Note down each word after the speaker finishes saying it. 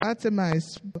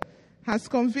Artemis has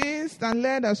convinced and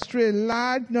led astray a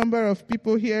large number of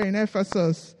people here in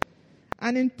Ephesus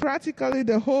and in practically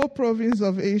the whole province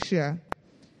of Asia.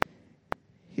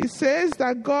 He says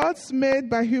that gods made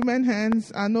by human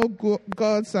hands are no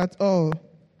gods at all.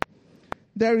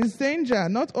 There is danger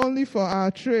not only for our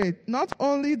trade, not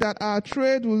only that our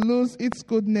trade will lose its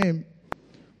good name,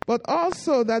 but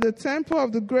also that the temple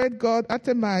of the great god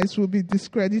Artemis will be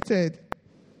discredited,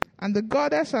 and the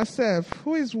goddess herself,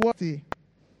 who is worthy.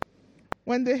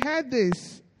 When they heard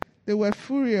this, they were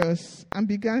furious and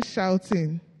began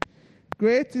shouting,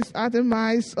 "Great is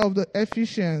Artemis of the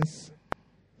Ephesians."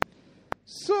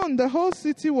 Soon the whole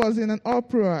city was in an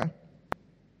uproar.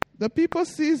 The people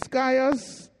seized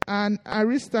Gaius and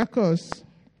Aristarchus,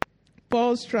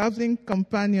 Paul's traveling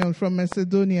companion from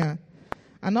Macedonia,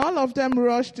 and all of them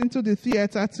rushed into the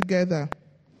theater together.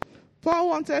 Paul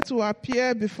wanted to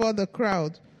appear before the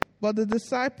crowd, but the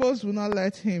disciples would not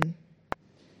let him.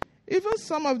 Even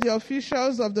some of the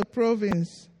officials of the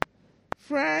province,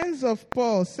 friends of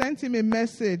Paul, sent him a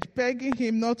message begging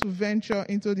him not to venture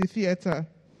into the theater.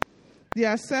 The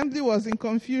assembly was in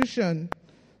confusion.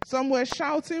 Some were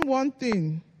shouting one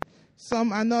thing,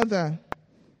 some another.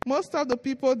 Most of the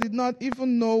people did not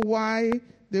even know why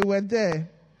they were there.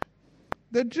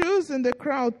 The Jews in the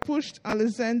crowd pushed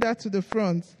Alexander to the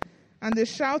front, and they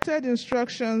shouted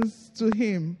instructions to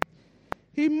him.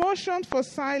 He motioned for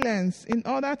silence in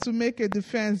order to make a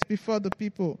defense before the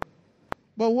people.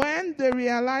 But when they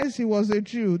realized he was a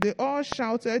Jew, they all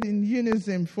shouted in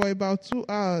unison for about 2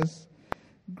 hours,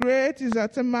 "Great is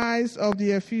Artemis of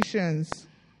the Ephesians."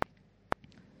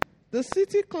 The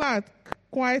city clerk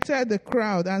quieted the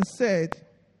crowd and said,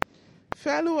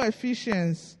 "Fellow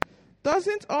Ephesians,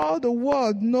 doesn't all the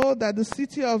world know that the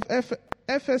city of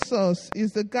Ephesus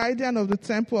is the guardian of the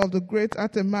temple of the great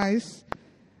Artemis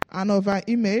and of her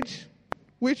image,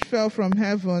 which fell from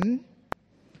heaven?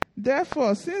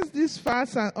 Therefore, since these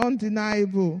facts are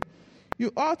undeniable,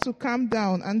 you ought to calm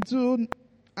down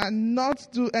and not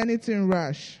do anything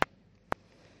rash.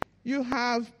 You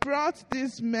have brought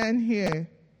these men here,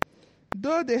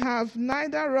 though they have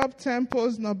neither robbed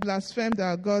temples nor blasphemed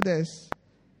our goddess.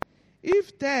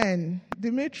 If then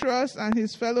Demetrius and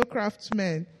his fellow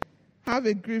craftsmen have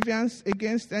a grievance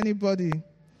against anybody,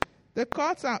 the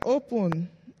courts are open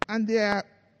and they are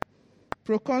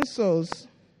proconsuls.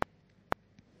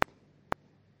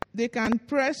 They can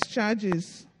press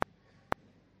charges.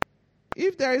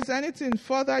 If there is anything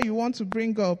further you want to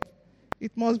bring up,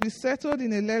 it must be settled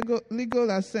in a legal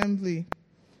assembly.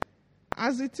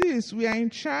 As it is, we are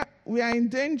in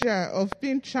danger of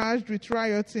being charged with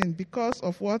rioting because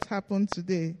of what happened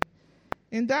today.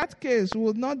 In that case, we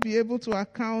will not be able to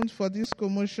account for this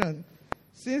commotion,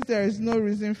 since there is no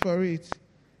reason for it."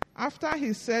 After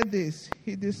he said this,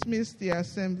 he dismissed the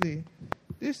assembly.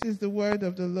 This is the word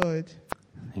of the Lord.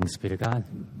 Thanks be to God.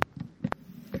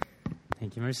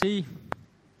 Thank you, Mercy.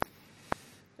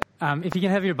 If you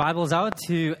can have your Bibles out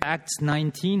to Acts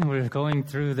 19, we're going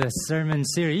through the sermon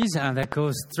series that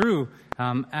goes through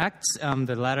Acts,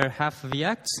 the latter half of the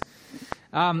Acts.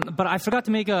 But I forgot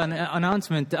to make an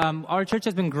announcement. Our church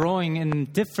has been growing in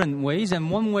different ways, and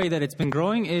one way that it's been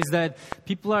growing is that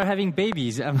people are having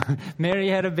babies. Mary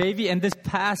had a baby, and this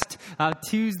past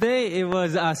Tuesday, it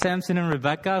was Samson and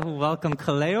Rebecca who welcomed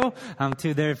Kaleo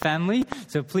to their family.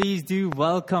 So please do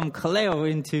welcome Kaleo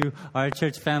into our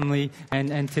church family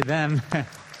and to them.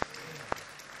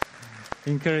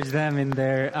 Encourage them in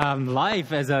their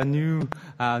life as a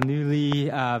newly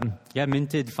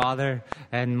minted father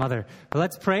and mother. But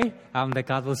let's pray that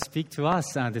God will speak to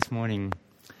us this morning.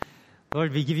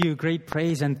 Lord, we give you great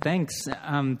praise and thanks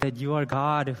that you are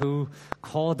God who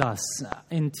called us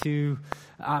into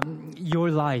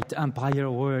your light by your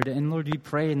word. And Lord, we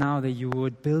pray now that you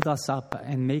would build us up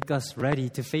and make us ready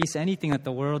to face anything that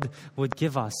the world would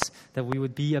give us, that we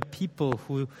would be a people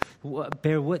who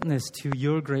bear witness to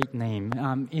your great name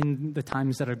in the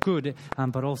times that are good,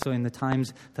 but also in the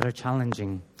times that are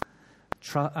challenging.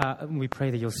 We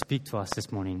pray that you'll speak to us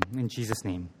this morning. In Jesus'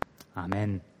 name,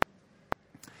 amen.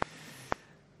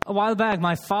 A while back,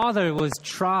 my father was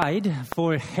tried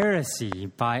for heresy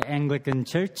by Anglican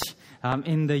Church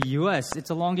in the U.S.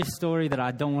 It's a longish story that I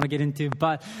don't want to get into,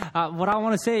 but what I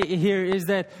want to say here is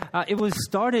that it was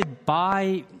started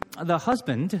by the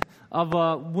husband of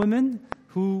a woman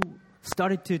who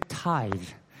started to tithe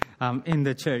in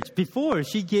the church. Before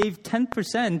she gave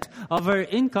 10% of her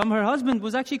income, her husband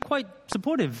was actually quite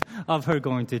supportive of her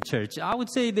going to church. I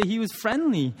would say that he was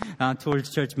friendly towards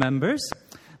church members.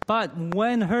 But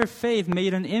when her faith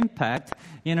made an impact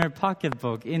in her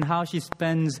pocketbook, in how she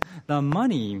spends the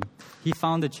money, he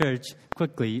found the church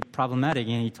quickly problematic,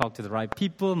 and he talked to the right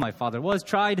people. My father was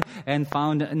tried and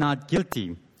found not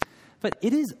guilty. But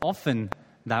it is often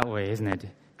that way, isn't it?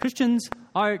 Christians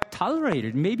are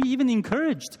tolerated, maybe even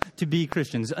encouraged to be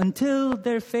Christians until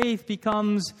their faith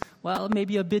becomes, well,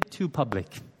 maybe a bit too public,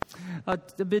 a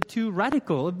bit too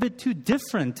radical, a bit too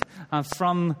different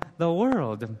from the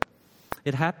world.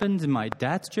 It happened in my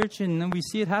dad's church, and we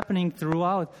see it happening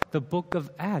throughout the book of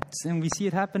Acts, and we see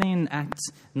it happening in Acts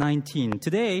 19.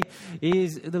 Today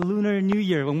is the Lunar New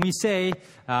Year. When we say,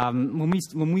 when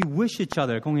we wish each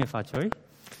other, 공예파절,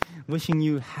 wishing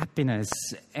you happiness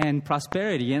and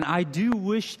prosperity, and I do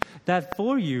wish that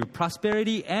for you,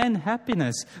 prosperity and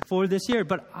happiness for this year.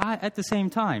 But at the same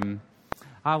time,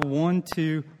 I want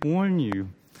to warn you.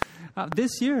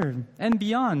 This year and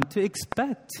beyond, to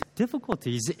expect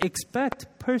difficulties, expect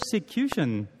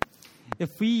persecution. If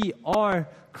we are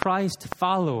Christ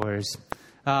followers,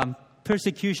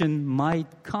 persecution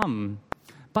might come.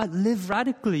 But live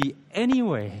radically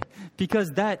anyway, because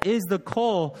that is the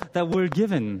call that we're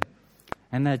given.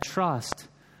 And that trust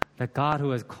that God,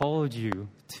 who has called you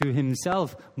to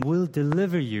himself, will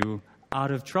deliver you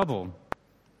out of trouble.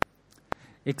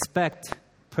 Expect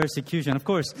persecution. Of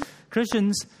course,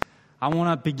 Christians, I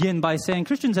want to begin by saying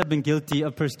Christians have been guilty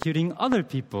of persecuting other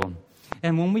people.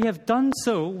 And when we have done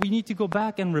so, we need to go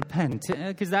back and repent,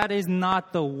 because that is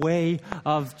not the way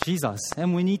of Jesus,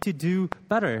 and we need to do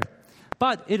better.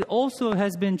 But it also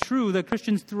has been true that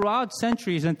Christians throughout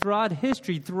centuries and throughout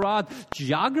history, throughout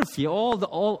geography, all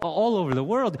over the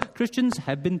world, Christians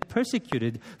have been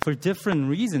persecuted for different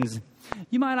reasons.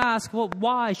 You might ask, well,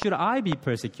 why should I be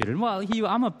persecuted? Well,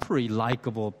 I'm a pretty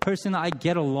likable person. I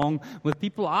get along with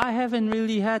people. I haven't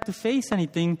really had to face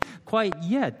anything quite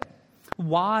yet.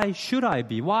 Why should I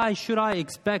be? Why should I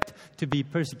expect to be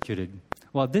persecuted?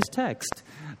 Well, this text,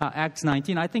 Acts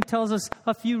 19, I think tells us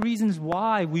a few reasons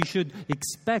why we should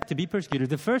expect to be persecuted.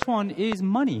 The first one is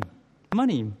money.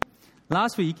 Money.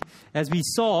 Last week, as we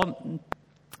saw,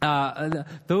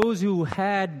 those who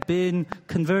had been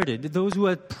converted, those who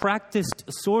had practiced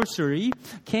sorcery,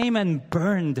 came and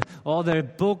burned all their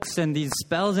books and these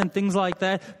spells and things like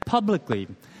that publicly.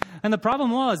 And the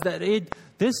problem was that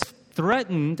this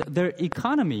threatened their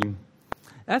economy.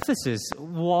 Ephesus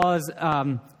was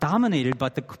dominated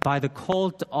by the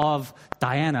cult of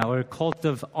Diana, or cult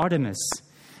of Artemis.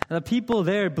 The people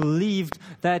there believed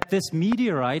that this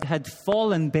meteorite had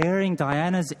fallen bearing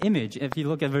Diana's image. If you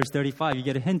look at verse 35, you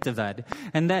get a hint of that.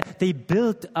 And that they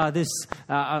built this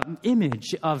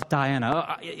image of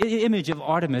Diana, image of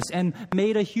Artemis, and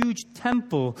made a huge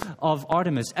temple of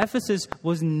Artemis. Ephesus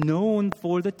was known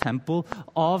for the temple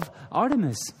of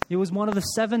Artemis. It was one of the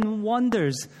 7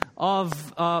 wonders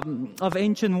of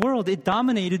ancient world. It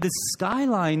dominated the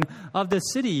skyline of the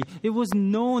city. It was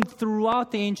known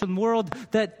throughout the ancient world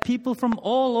that people from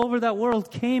all over that world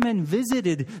came and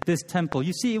visited this temple.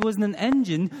 You see, it was an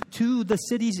engine to the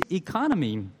city's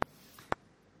economy.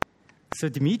 So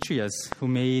Demetrius, who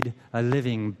made a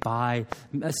living by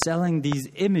selling these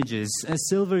images,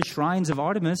 silver shrines of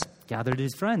Artemis, gathered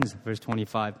his friends. Verse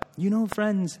 25. You know,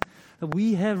 friends,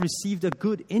 we have received a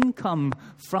good income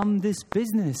from this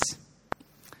business.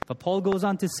 But Paul goes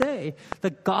on to say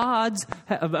that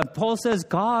Paul says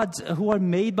gods who are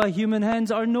made by human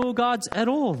hands are no gods at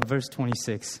all. Verse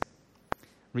 26.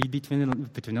 Read between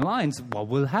the lines. What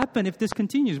will happen if this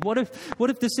continues? What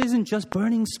if this isn't just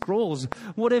burning scrolls?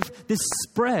 What if this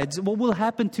spreads? What will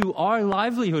happen to our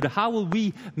livelihood? How will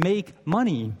we make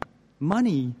money?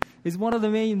 Money is one of the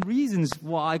main reasons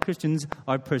why Christians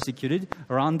are persecuted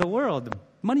around the world.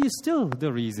 Money is still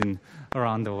the reason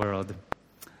around the world.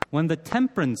 When the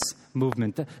temperance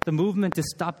movement, the movement to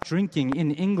stop drinking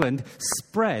in England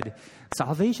spread,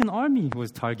 Salvation Army was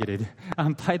targeted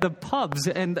by the pubs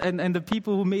and the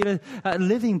people who made a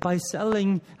living by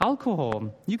selling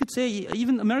alcohol. You could say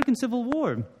even American Civil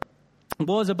War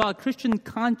was about Christian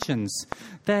conscience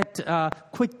that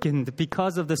quickened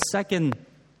because of the Second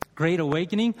Great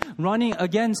Awakening, running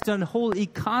against a whole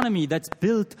economy that's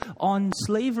built on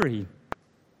slavery.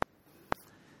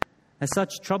 And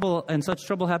such trouble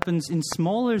happens in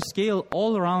smaller scale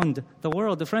all around the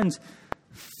world. Friends,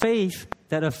 faith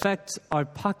that affects our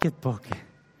pocketbook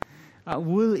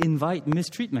will invite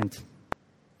mistreatment.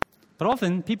 But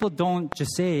often people don't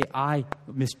just say, I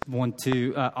want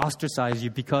to ostracize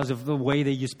you because of the way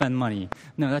that you spend money.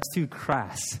 No, that's too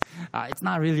crass. It's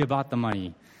not really about the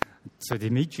money. So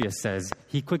Demetrius says,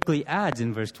 he quickly adds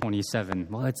in verse 27,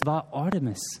 well, it's about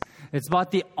Artemis. It's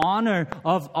about the honor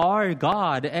of our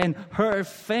God and her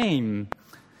fame.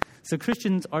 So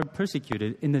Christians are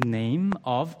persecuted in the name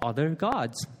of other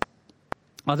gods,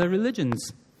 other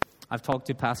religions. I've talked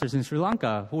to pastors in Sri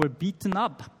Lanka who were beaten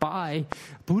up by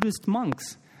Buddhist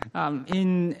monks. I've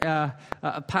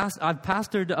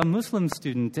pastored a Muslim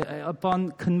student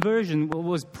upon conversion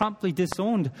was promptly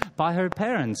disowned by her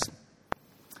parents.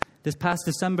 This past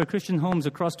December, Christian homes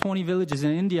across 20 villages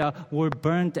in India were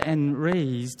burnt and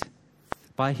razed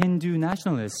by Hindu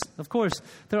nationalists. Of course,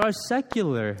 there are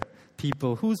secular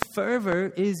people whose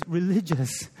fervor is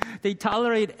religious. They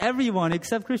tolerate everyone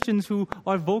except Christians who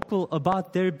are vocal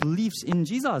about their beliefs in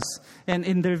Jesus and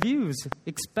in their views.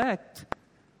 Expect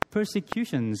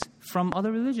persecutions from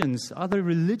other religions, other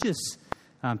religious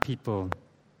people.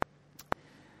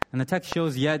 And the text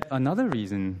shows yet another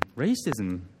reason,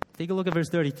 racism. Take a look at verse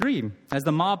 33. As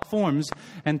the mob forms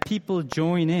and people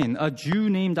join in, a Jew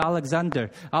named Alexander,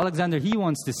 he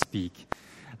wants to speak.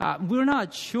 We're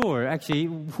not sure, actually,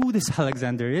 who this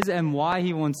Alexander is and why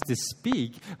he wants to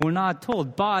speak. We're not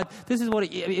told. But this is what,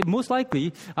 most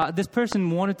likely, this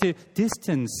person wanted to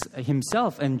distance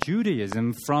himself and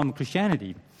Judaism from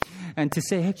Christianity. And to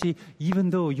say, actually,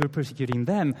 even though you're persecuting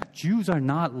them, Jews are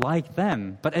not like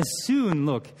them. But as soon,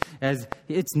 as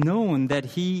it's known that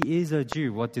he is a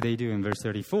Jew, what do in verse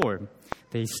 34?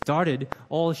 They started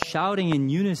all shouting in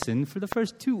unison for the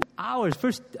first 2 hours.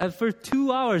 For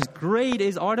 2 hours, great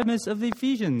is Artemis of the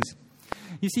Ephesians.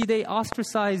 You see, they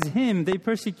ostracize him, they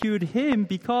persecute him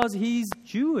because he's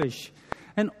Jewish.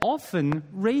 And often,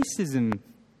 racism,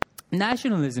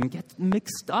 nationalism gets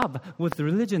mixed up with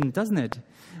religion, doesn't it?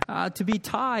 To be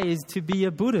Thai is to be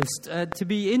a Buddhist. To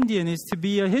be Indian is to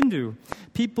be a Hindu.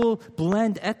 People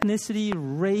blend ethnicity,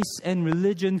 race, and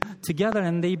religion together,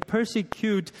 and they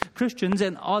persecute Christians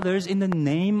and others in the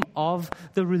name of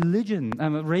the religion,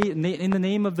 in the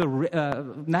name of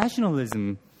the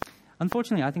nationalism.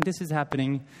 Unfortunately, I think this is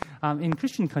happening in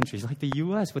Christian countries like the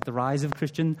U.S. with the rise of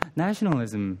Christian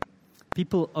nationalism.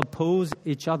 People oppose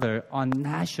each other on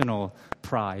national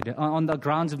pride, on the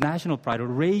grounds of national pride or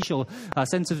racial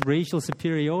sense of racial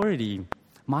superiority.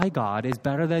 My God is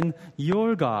better than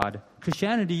your God.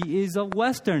 Christianity is a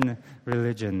Western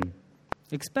religion.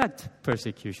 Expect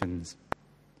persecutions.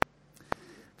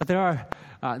 But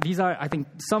these are, I think,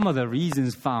 some of the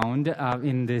reasons found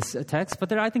in this text. But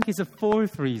there, I think, is a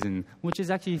fourth reason, which is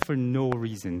actually for no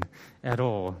reason at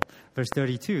all. Verse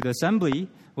 32, the assembly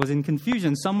was in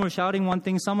confusion. Some were shouting one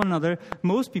thing, some another.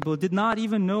 Most people did not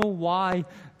even know why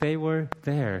they were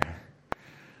there.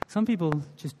 Some people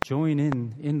just join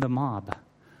in the mob.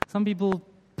 Some people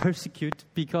persecute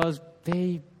because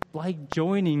they like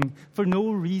joining for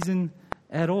no reason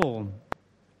at all.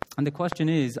 And the question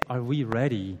is, are we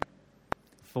ready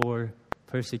for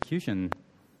persecution?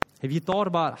 Have you thought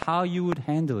about how you would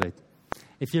handle it?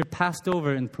 If you're passed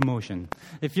over in promotion,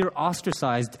 if you're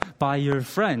ostracized by your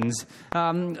friends,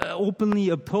 openly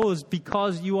opposed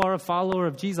because you are a follower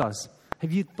of Jesus,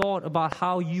 have you thought about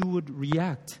how you would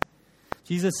react?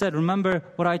 Jesus said, remember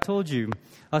what I told you.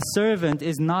 A servant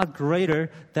is not greater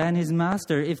than his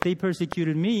master. If they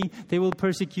persecuted me, they will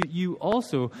persecute you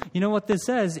also. You know what this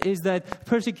says is that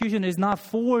persecution is not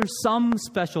for some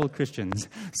special Christians.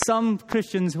 Some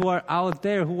Christians who are out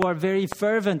there, who are very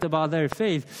fervent about their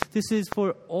faith. This is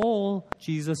for all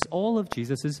of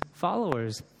Jesus'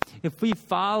 followers. If we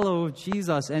follow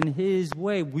Jesus and his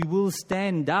way, we will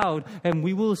stand out and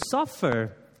we will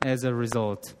suffer as a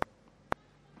result.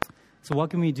 So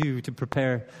what can we do to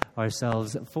prepare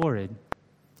ourselves for it?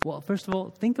 Well, first of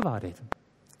all, think about it.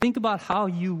 Think about how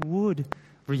you would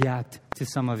react to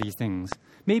some of these things.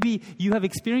 Maybe you have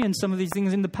experienced some of these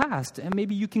things in the past, and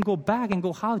maybe you can go back and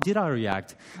go, how did I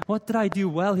react? What did I do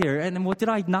well here? And what did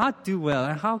I not do well?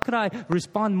 And how could I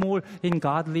respond more in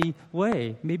godly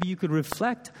way? Maybe you could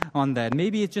reflect on that.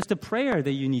 Maybe it's just a prayer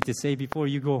that you need to say before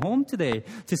you go home today,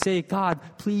 to say, God,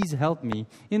 please help me.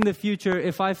 In the future,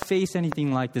 if I face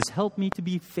anything like this, help me to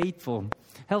be faithful.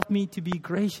 Help me to be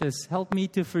gracious. Help me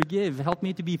to forgive. Help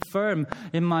me to be firm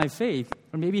in my faith.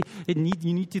 Or maybe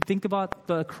you need to think about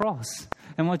the cross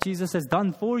and what Jesus has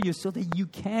done for you so that you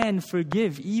can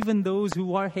forgive even those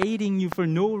who are hating you for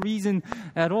no reason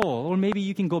at all. Or maybe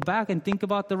you can go back and think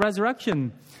about the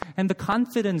resurrection and the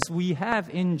confidence we have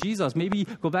in Jesus. Maybe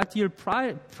go back to your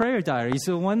prayer diary.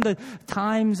 So when the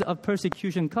times of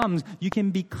persecution comes, you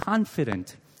can be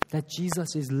confident that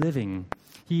Jesus is living.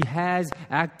 He has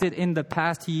acted in the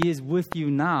past. He is with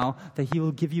you now, that he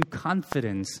will give you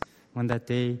confidence when that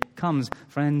day comes.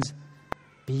 Friends,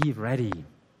 be ready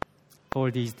for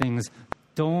these things.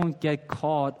 Don't get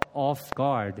caught off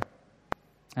guard.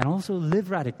 And also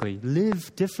live radically.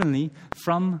 Live differently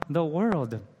from the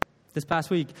world. This past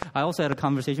week, I also had a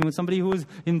conversation with somebody who was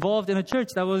involved in a church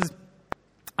that was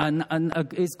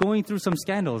is going through some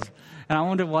scandals. And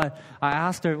I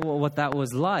asked her what that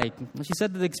was like. She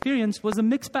said that the experience was a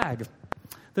mixed bag.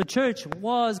 The church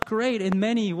was great in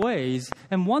many ways.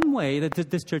 And one way that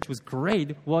this church was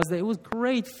great was that it was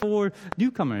great for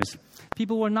newcomers.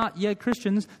 People who were not yet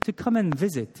Christians to come and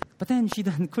visit. But then she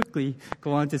quickly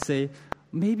go on to say,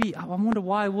 maybe I wonder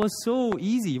why it was so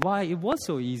easy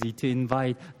to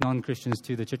invite non-Christians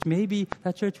to the church. Maybe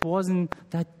that church wasn't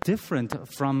that different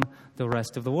from the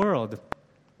rest of the world.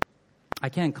 I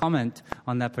can't comment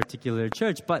on that particular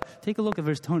church, but take a look at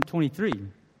verse 23.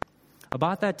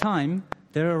 About that time,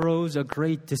 there arose a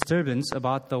great disturbance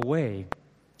about the way.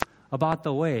 About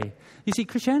the way. You see,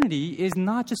 Christianity is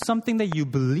not just something that you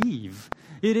believe.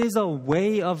 It is a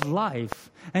way of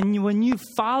life. And when you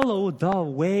follow the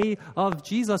way of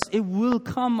Jesus, it will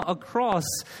come across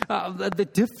the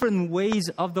different ways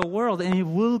of the world, and it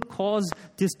will cause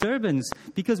disturbance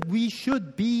because we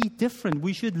should be different.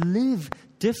 We should live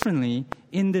differently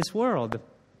in this world.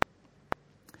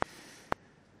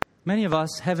 Many of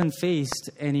us haven't faced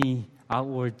any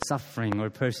outward suffering or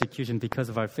persecution because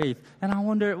of our faith. And I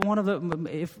wonder if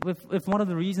one of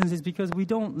the reasons is because we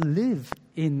don't live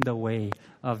in the way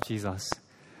of Jesus.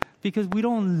 Because we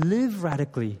don't live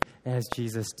radically as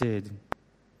Jesus did.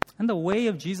 And the way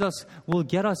of Jesus will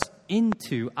get us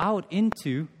out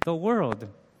into the world.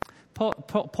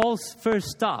 Paul's first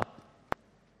stop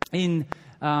in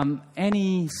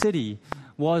any city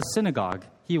was synagogue.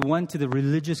 He went to the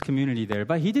religious community there,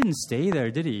 but he didn't stay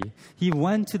there, did he? He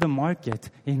went to the market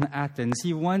in Athens.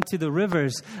 He went to the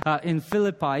rivers in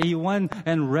Philippi. He went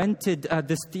and rented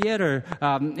this theater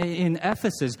in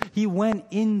Ephesus. He went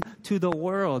into the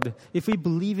world. If we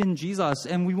believe in Jesus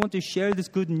and we want to share this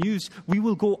good news, we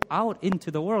will go out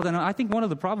into the world. And I think one of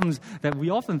the problems that we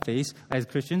often face as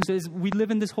Christians is we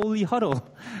live in this holy huddle,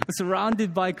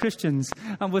 surrounded by Christians,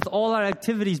 with all our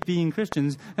activities being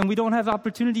Christians, and we don't have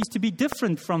opportunities to be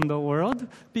different from the world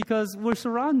because we're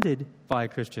surrounded by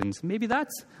Christians. Maybe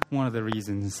that's one of the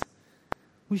reasons.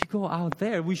 We should go out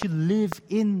there. We should live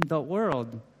in the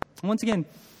world. Once again,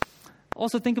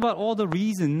 also think about all the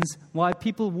reasons why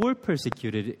people were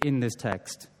persecuted in this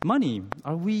text. Money.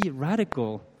 Are we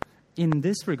radical in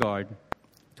this regard?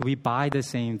 Do we buy the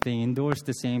same thing, endorse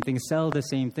the same thing, sell the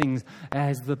same things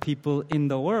as the people in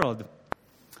the world?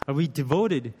 Are we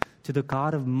devoted to the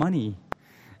God of money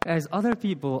as other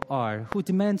people are, who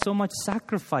demand so much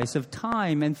sacrifice of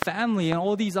time and family and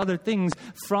all these other things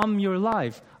from your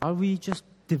life? Are we just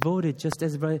devoted just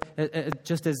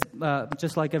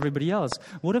like everybody else?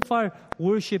 What if our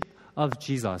worship of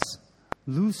Jesus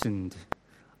loosened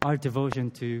our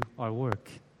devotion to our work,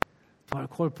 to our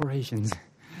corporations,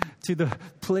 to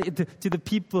the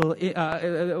people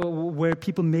where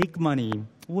people make money?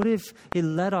 What if it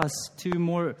led us to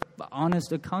more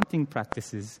honest accounting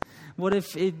practices? What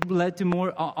if it led to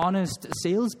more honest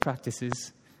sales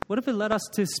practices? What if it led us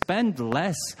to spend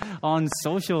less on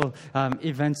social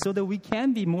events so that we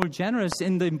can be more generous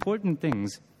in the important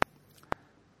things?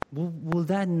 Will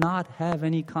that not have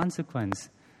any consequence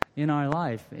in our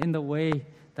life, in the way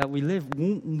that we live?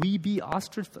 Won't we be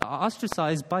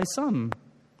ostracized by some?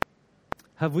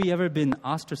 Have we ever been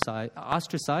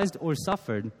ostracized or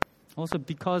suffered? Also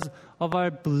because of our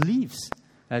beliefs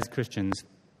as Christians.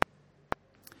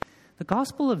 The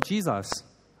gospel of Jesus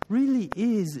really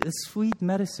is a sweet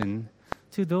medicine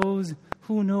to those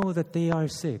who know that they are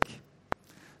sick.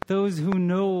 Those who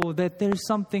know that there's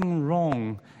something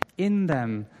wrong in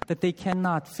them that they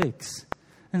cannot fix.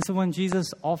 And so when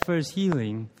Jesus offers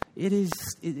healing,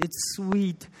 it's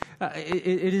sweet.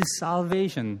 It is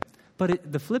salvation. But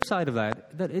the flip side of that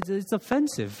it's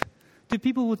offensive to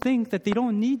people who think that they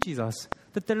don't need Jesus,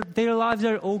 that their lives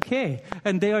are okay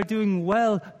and they are doing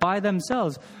well by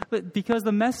themselves. But because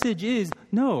the message is,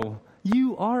 no,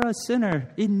 you are a sinner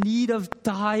in need of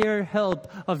dire help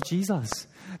of Jesus.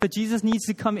 That Jesus needs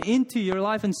to come into your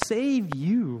life and save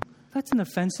you. That's an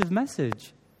offensive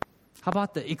message. How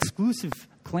about the exclusive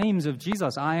claims of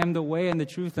Jesus? I am the way and the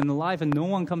truth and the life, and no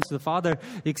one comes to the Father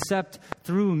except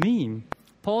through me.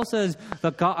 Paul says the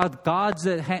gods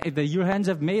that your hands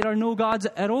have made are no gods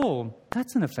at all.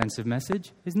 That's an offensive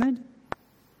message, isn't it?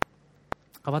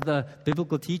 How about the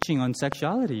biblical teaching on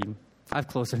sexuality? I have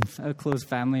close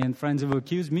family and friends who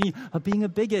accuse me of being a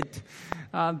bigot,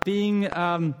 being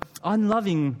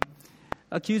unloving,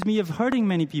 accuse me of hurting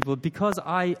many people because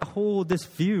I hold this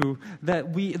view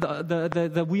that we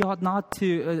ought not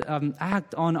to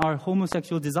act on our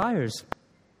homosexual desires.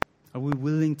 Are we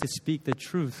willing to speak the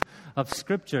truth of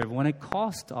Scripture when it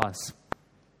costs us?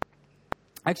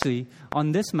 Actually,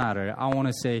 on this matter, I want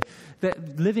to say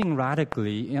that living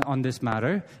radically on this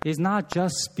matter is not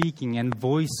just speaking and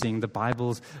voicing the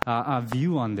Bible's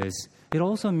view on this. It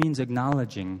also means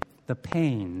acknowledging the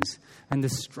pains and the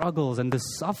struggles and the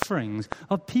sufferings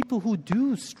of people who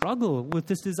do struggle with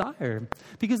this desire,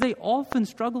 because they often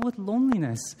struggle with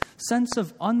loneliness, sense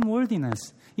of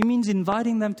unworthiness. It means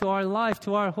inviting them to our life,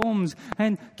 to our homes,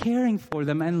 and caring for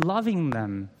them and loving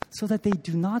them, so that they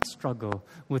do not struggle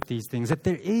with these things, that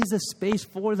there is a space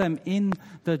for them in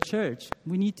the church.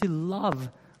 We need to love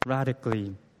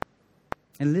radically.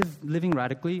 And living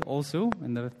radically also,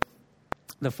 in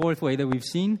the fourth way that we've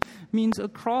seen, means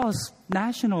across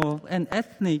national and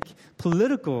ethnic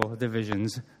political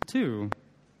divisions too.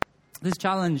 This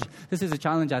is a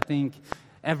challenge, I think,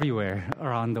 everywhere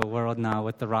around the world now,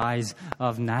 with the rise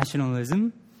of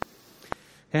nationalism.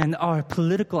 And our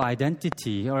political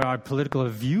identity or our political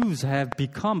views have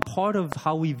become part of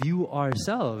how we view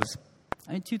ourselves.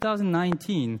 In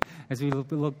 2019, as we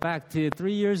look back to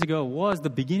 3 years ago, was the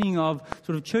beginning of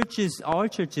sort of our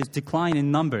churches' decline in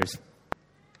numbers.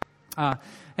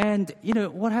 And,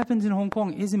 what happens in Hong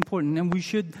Kong is important, and we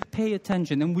should pay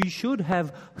attention, and we should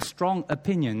have strong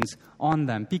opinions on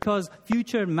them, because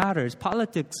future matters,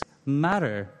 politics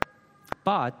matter.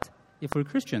 But if we're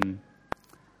Christian,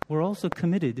 we're also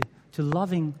committed to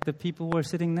loving the people who are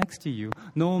sitting next to you,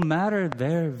 no matter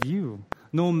their view,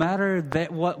 no matter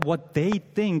what they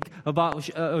think about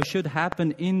should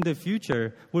happen in the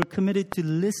future. We're committed to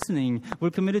listening.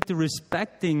 We're committed to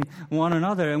respecting one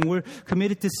another, and we're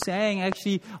committed to saying,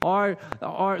 actually, our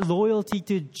loyalty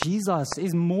to Jesus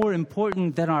is more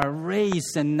important than our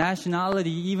race and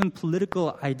nationality, even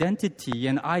political identity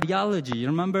and ideology. You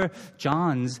remember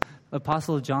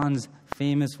Apostle John's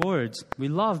famous words: "We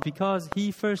love because he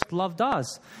first loved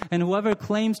us. And whoever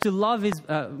claims to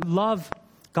love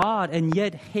God and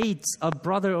yet hates a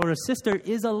brother or a sister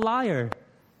is a liar."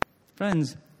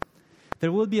 Friends,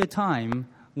 there will be a time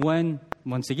when,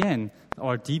 once again,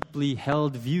 our deeply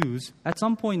held views at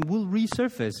some point will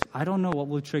resurface. I don't know what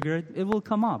will trigger it. It will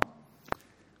come up.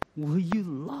 Will you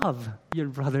love your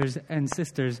brothers and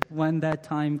sisters when that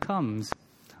time comes?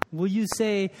 Will you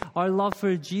say our love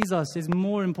for Jesus is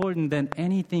more important than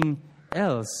anything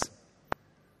else?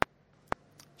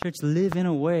 Church, live in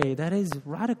a way that is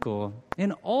radical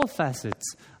in all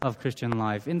facets of Christian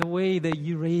life, in the way that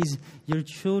you raise your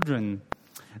children,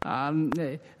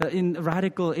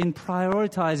 radical in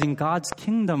prioritizing God's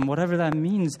kingdom, whatever that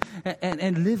means,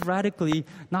 and live radically.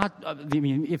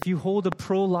 If you hold a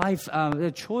pro-life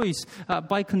choice,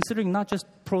 by considering not just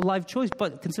pro-life choice,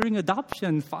 but considering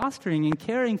adoption, fostering, and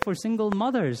caring for single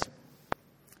mothers.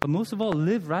 But most of all,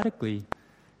 live radically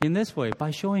in this way by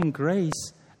showing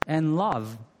grace and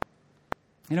love.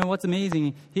 What's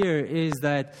amazing here is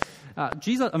that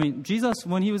Jesus,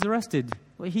 when he was arrested,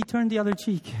 he turned the other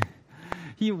cheek.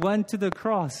 He went to the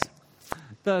cross.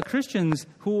 The Christians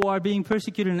who are being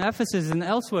persecuted in Ephesus and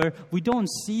elsewhere, we don't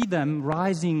see them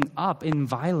rising up in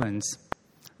violence.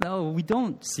 No, we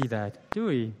don't see that, do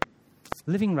we?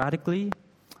 Living radically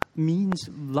means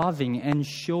loving and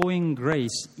showing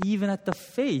grace, even at the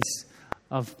face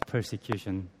of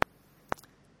persecution.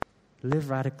 Live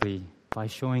radically by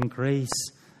showing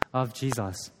grace of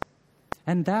Jesus.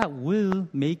 And that will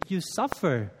make you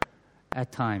suffer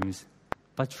at times.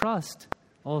 But trust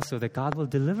also that God will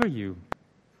deliver you.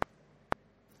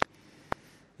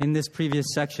 In this previous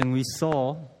section, we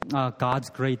saw God's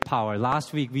great power.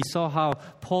 Last week, we saw how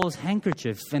Paul's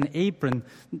handkerchief and apron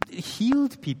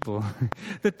healed people.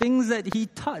 The things that he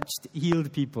touched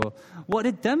healed people. What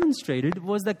it demonstrated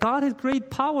was that God has great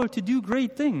power to do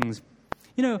great things.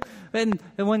 And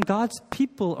when God's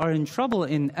people are in trouble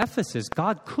in Ephesus,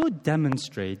 God could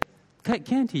demonstrate,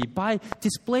 can't he? By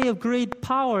display of great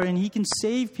power, and he can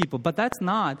save people. But that's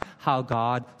not how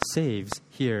God saves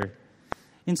here.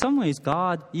 In some ways,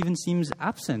 God even seems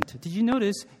absent. Did you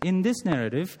notice in this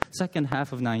narrative, second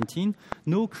half of 19,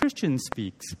 no Christian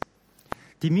speaks.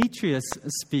 Demetrius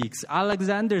speaks.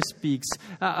 Alexander speaks.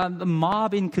 A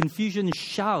mob in confusion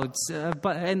shouts.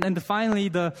 And finally,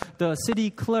 the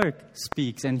city clerk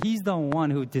speaks. And he's the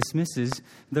one who dismisses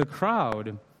the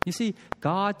crowd. You see,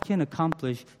 God can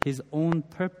accomplish his own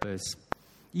purpose,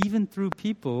 even through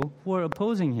people who are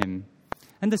opposing him.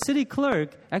 And the city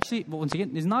clerk, actually, once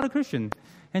again, is not a Christian.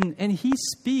 And he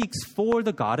speaks for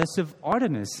the goddess of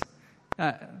Artemis.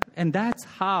 And that's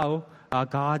how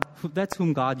that's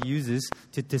whom God uses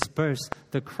to disperse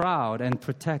the crowd and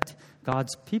protect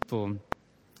God's people.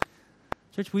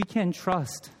 Church, we can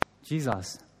trust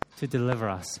Jesus to deliver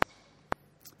us.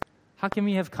 How can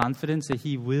we have confidence that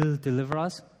he will deliver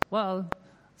us? Well,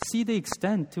 See the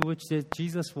extent to which that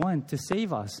Jesus went to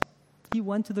save us. He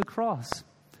went to the cross.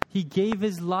 He gave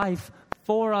his life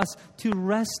for us to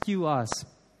rescue us.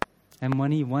 And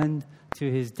when he went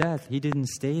to his death, he didn't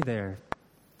stay there.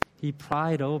 He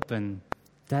pried open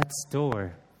death's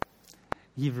door.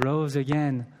 He rose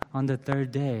again on the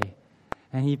third day,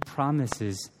 and he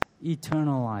promises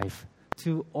eternal life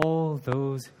to all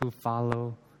those who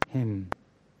follow him.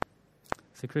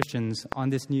 So Christians, on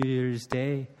this New Year's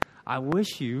Day, I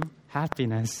wish you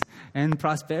happiness and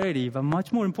prosperity, but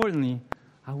much more importantly,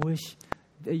 I wish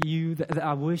that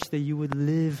you would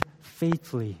live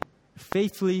faithfully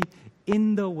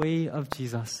in the way of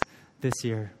Jesus this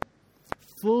year,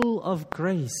 full of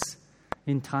grace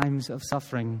in times of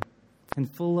suffering and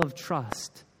full of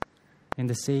trust in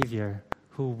the Savior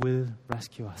who will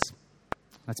rescue us.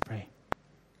 Let's pray.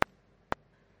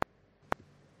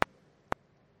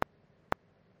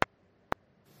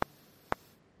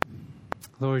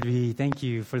 Lord, we thank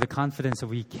you for the confidence that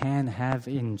we can have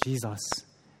in Jesus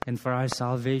and for our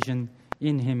salvation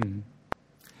in him.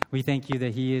 We thank you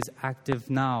that he is active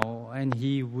now and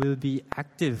he will be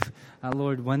active,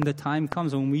 Lord, when the time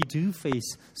comes when we do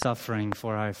face suffering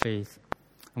for our faith.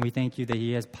 And we thank you that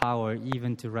he has power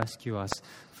even to rescue us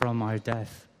from our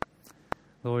death.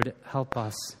 Lord, help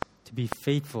us to be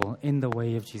faithful in the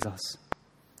way of Jesus.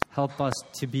 Help us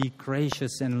to be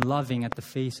gracious and loving at the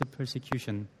face of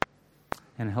persecution.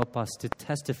 And help us to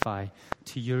testify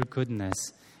to your goodness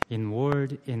in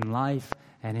word, in life,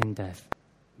 and in death.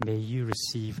 May you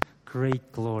receive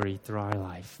great glory through our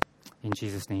life. In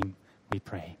Jesus' name we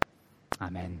pray.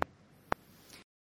 Amen.